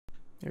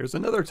Here's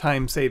another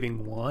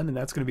time-saving one, and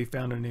that's going to be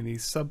found in the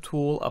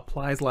Subtool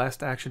Applies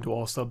Last Action to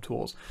All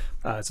Subtools.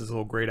 It's this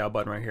little grayed out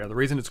button right here. The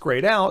reason it's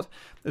grayed out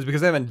is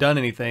because I haven't done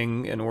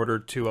anything in order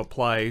to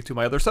apply to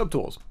my other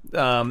subtools.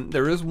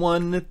 There is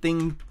one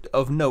thing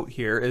of note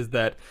here, is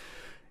that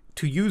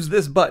to use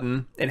this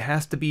button, it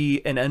has to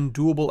be an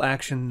undoable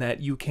action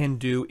that you can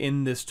do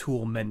in this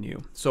tool menu.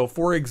 So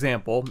for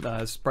example,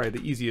 this is probably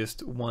the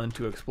easiest one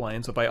to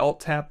explain. So if I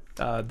Alt-tap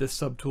this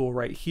subtool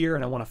right here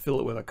and I want to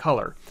fill it with a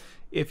color,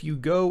 if you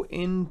go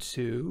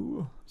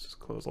into, let's just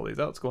close all these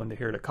out, let's go into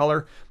here to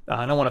color,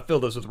 and I want to fill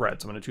this with red.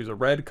 So I'm going to choose a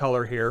red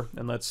color here,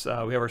 and let's,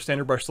 we have our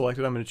standard brush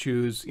selected. I'm going to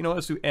choose,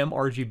 let's do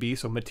mRGB,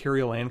 so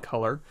material and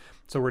color.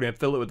 So we're going to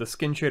fill it with the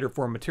skin shader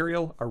for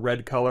material, a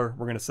red color.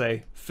 We're going to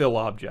say fill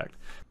object.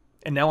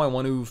 And now I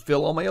want to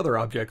fill all my other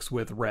objects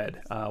with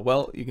red.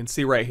 Well, you can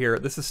see right here,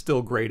 this is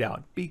still grayed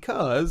out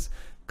because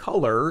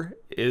color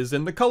is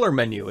in the color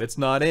menu. It's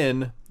not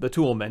in the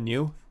tool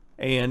menu.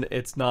 And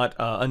it's not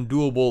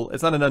undoable.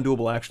 It's not an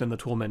undoable action in the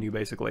tool menu,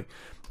 basically.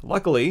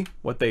 Luckily,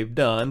 what they've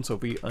done, so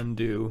if we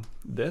undo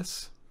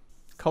this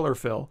color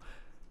fill,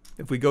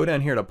 if we go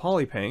down here to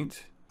Poly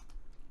Paint,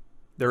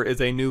 there is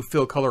a new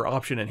fill color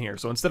option in here.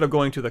 So instead of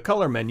going to the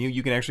color menu,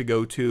 you can actually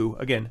go to,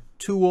 again,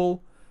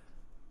 Tool,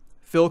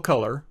 Fill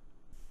Color.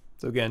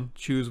 So again,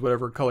 choose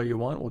whatever color you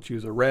want. We'll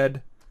choose a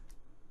red.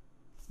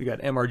 We got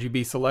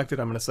mRGB selected.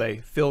 I'm going to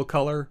say Fill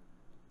Color.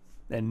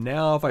 And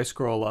now if I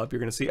scroll up, you're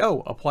going to see,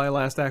 oh, Apply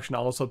Last Action to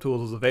All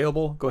Subtools is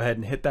available. Go ahead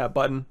and hit that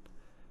button.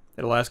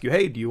 It'll ask you,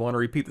 hey, do you want to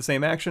repeat the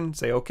same action?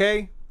 Say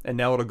OK. And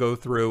now it'll go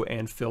through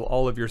and fill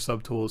all of your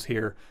subtools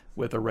here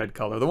with a red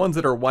color. The ones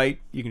that are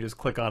white, you can just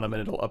click on them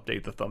and it'll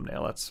update the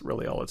thumbnail. That's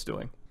really all it's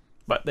doing.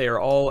 But they are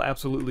all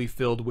absolutely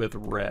filled with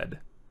red.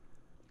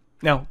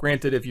 Now,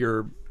 granted, if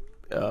you're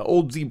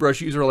old ZBrush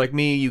user like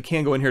me, you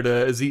can go in here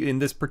to in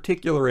this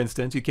particular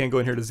instance, you can go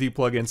in here to Z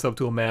plugin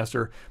Subtool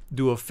Master,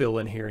 do a fill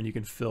in here, and you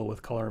can fill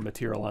with color and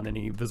material on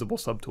any visible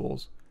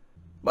subtools.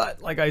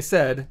 But like I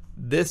said,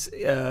 this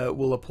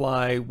will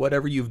apply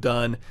whatever you've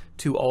done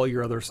to all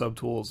your other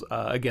subtools,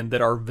 again,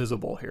 that are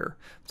visible here.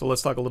 So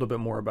let's talk a little bit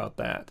more about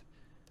that.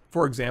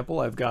 For example,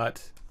 I've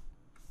got,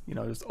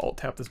 just Alt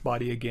tap this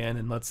body again,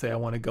 and let's say I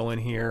want to go in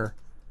here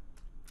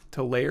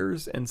to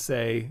layers and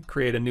say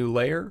create a new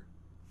layer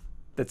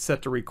that's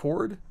set to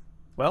record.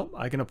 Well,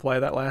 I can apply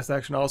that last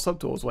action to all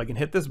subtools. So I can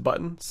hit this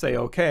button, say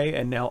OK,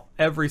 and now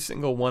every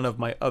single one of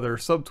my other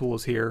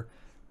subtools here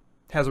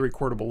has a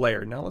recordable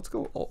layer. Now let's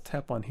go Alt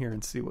tap on here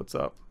and see what's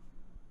up.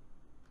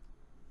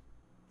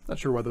 Not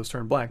sure why those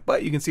turned black,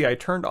 but you can see I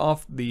turned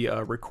off the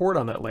record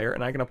on that layer,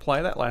 and I can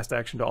apply that last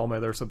action to all my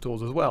other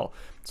subtools as well.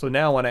 So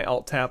now when I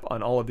Alt tap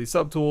on all of these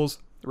subtools,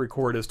 the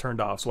record is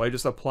turned off. So I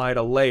just applied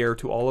a layer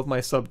to all of my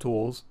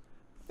subtools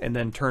and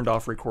then turned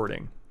off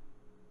recording.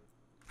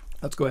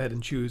 Let's go ahead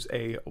and choose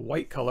a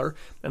white color.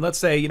 And let's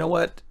say, some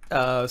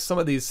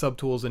of these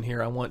subtools in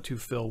here I want to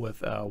fill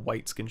with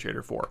white skin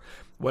shader for.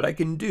 What I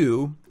can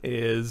do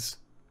is,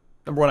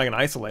 number one, I can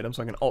isolate them.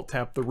 So I can Alt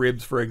tap the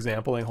ribs, for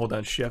example, and hold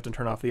down Shift and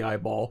turn off the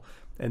eyeball.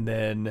 And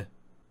then,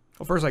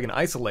 well, first I can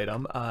isolate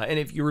them. And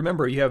if you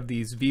remember, you have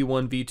these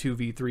V1, V2,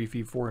 V3,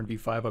 V4, and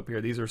V5 up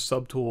here. These are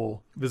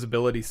subtool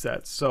visibility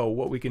sets. So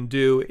what we can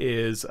do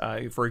is,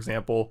 for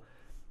example,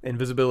 in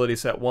visibility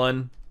set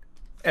 1,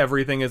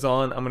 everything is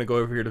on. I'm going to go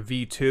over here to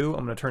V2.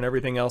 I'm going to turn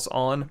everything else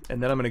on,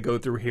 and then I'm going to go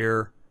through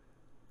here.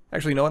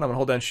 Actually, you know what? I'm going to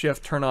hold down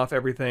Shift, turn off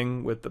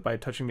everything by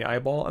touching the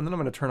eyeball, and then I'm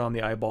going to turn on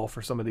the eyeball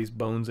for some of these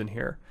bones in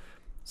here.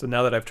 So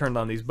now that I've turned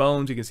on these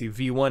bones, you can see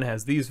V1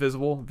 has these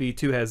visible,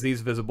 V2 has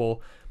these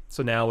visible.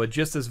 So now with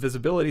just this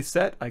visibility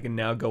set, I can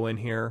now go in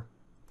here,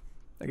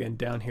 again,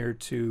 down here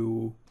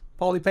to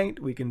Poly Paint.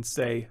 We can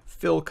say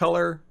Fill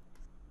Color.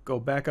 Go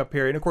back up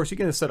here, and of course you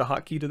can set a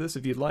hotkey to this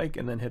if you'd like,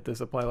 and then hit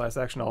this Apply Last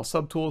Action to All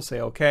Subtools, say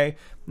OK,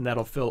 and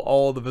that'll fill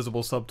all the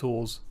visible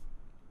subtools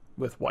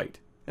with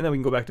white. And then we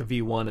can go back to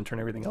V1 and turn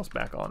everything else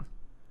back on.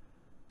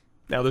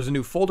 Now there's a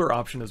new folder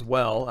option as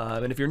well,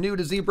 and if you're new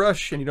to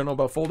ZBrush and you don't know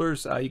about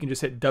folders, you can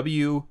just hit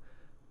W.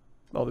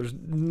 Well, there's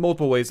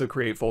multiple ways to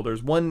create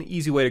folders. One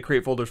easy way to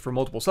create folders for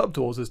multiple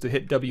subtools is to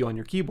hit W on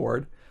your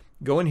keyboard.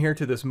 Go in here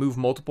to this Move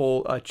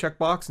Multiple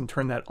checkbox and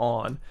turn that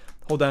on.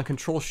 Hold down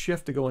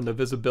Control-Shift to go into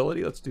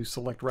Visibility. Let's do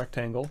Select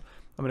Rectangle.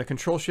 I'm going to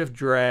Control-Shift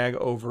drag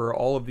over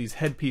all of these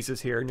head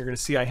pieces here, and you're going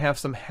to see I have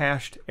some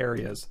hashed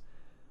areas.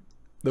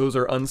 Those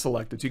are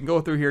unselected. So you can go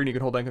through here and you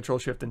can hold down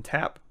Control-Shift and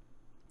tap,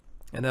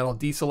 and that'll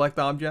deselect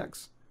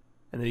objects.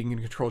 And then you can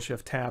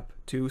Control-Shift tap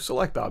to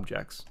select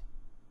objects.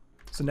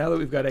 So now that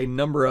we've got a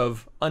number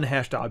of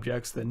unhashed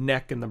objects, the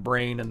neck and the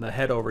brain and the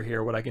head over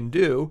here, what I can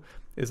do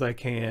is I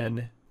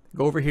can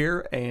go over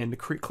here and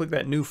click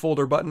that new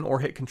folder button, or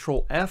hit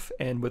Control F,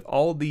 and with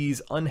all these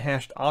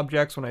unhashed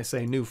objects, when I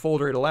say new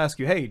folder, it'll ask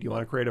you, hey, do you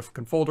want to create a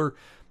folder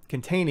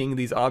containing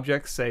these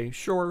objects? Say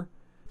sure.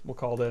 We'll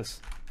call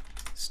this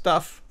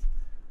stuff.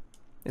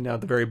 And now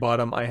at the very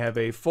bottom I have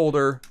a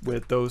folder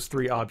with those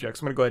 3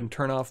 objects. I'm going to go ahead and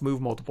turn off Move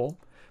Multiple.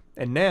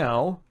 And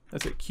now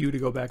let's hit Q to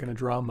go back into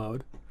draw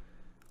mode.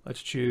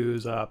 Let's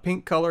choose a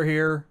pink color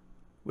here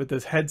with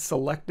this head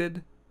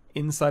selected.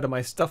 inside of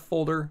my stuff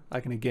folder, I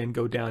can again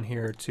go down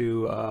here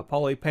to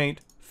Poly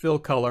Paint, Fill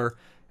Color,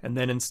 and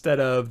then instead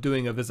of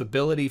doing a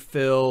visibility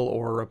fill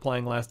or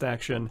applying last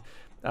action,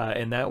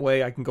 in that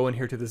way I can go in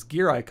here to this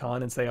gear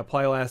icon and say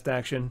apply last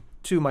action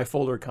to my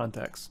folder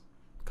contents.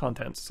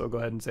 So go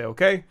ahead and say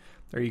OK.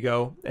 There you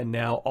go. And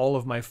now all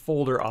of my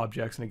folder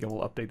objects, and again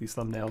we'll update these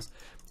thumbnails,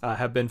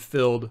 have been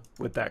filled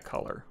with that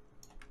color.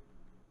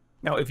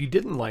 Now if you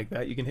didn't like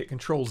that, you can hit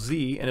Control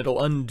Z and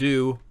it'll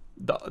undo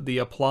the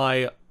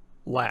apply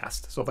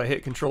last. So if I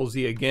hit Control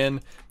Z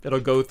again, it'll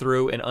go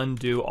through and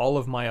undo all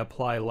of my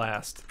apply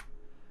last.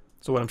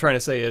 So what I'm trying to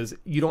say is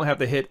you don't have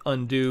to hit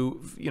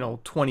undo,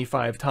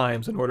 25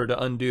 times in order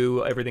to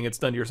undo everything it's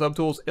done to your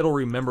subtools. It'll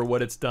remember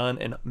what it's done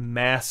and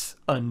mass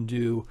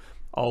undo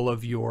all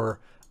of your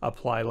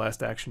apply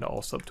last action to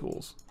all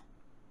subtools.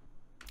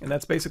 And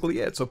that's basically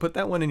it. So put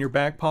that one in your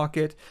back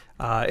pocket.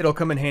 It'll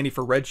come in handy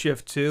for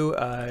Redshift too.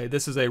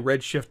 This is a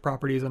Redshift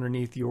properties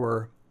underneath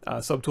your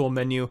subtool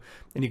menu,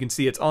 and you can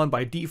see it's on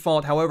by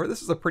default. However,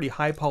 this is a pretty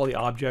high poly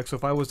object, so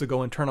if I was to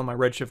go and turn on my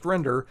Redshift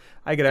render,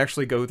 I could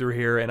actually go through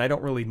here, and I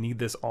don't really need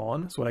this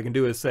on. So what I can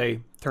do is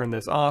say turn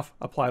this off,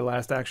 apply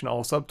last action to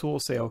all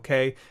subtools, say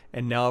OK,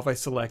 and now if I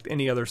select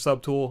any other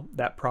subtool,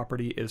 that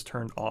property is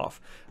turned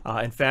off.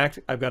 In fact,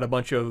 I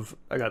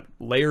got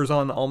layers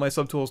on all my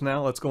subtools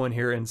now. Let's go in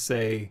here and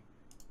say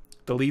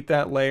delete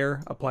that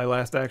layer, apply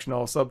last action to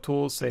all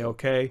subtools, say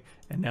OK,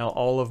 and now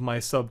all of my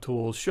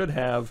subtools should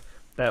have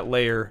that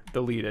layer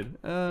deleted.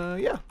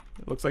 Yeah,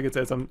 it looks like it's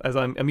as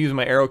I'm using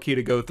my arrow key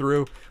to go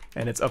through,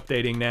 and it's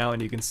updating now,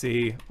 and you can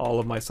see all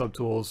of my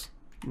subtools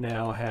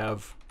now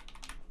have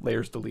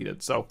layers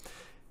deleted. So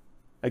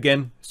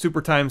again,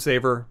 super time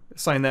saver.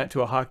 Assign that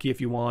to a hotkey if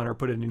you want, or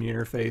put it in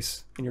your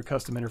interface, in your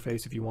custom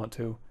interface if you want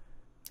to,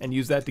 and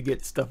use that to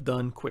get stuff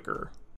done quicker.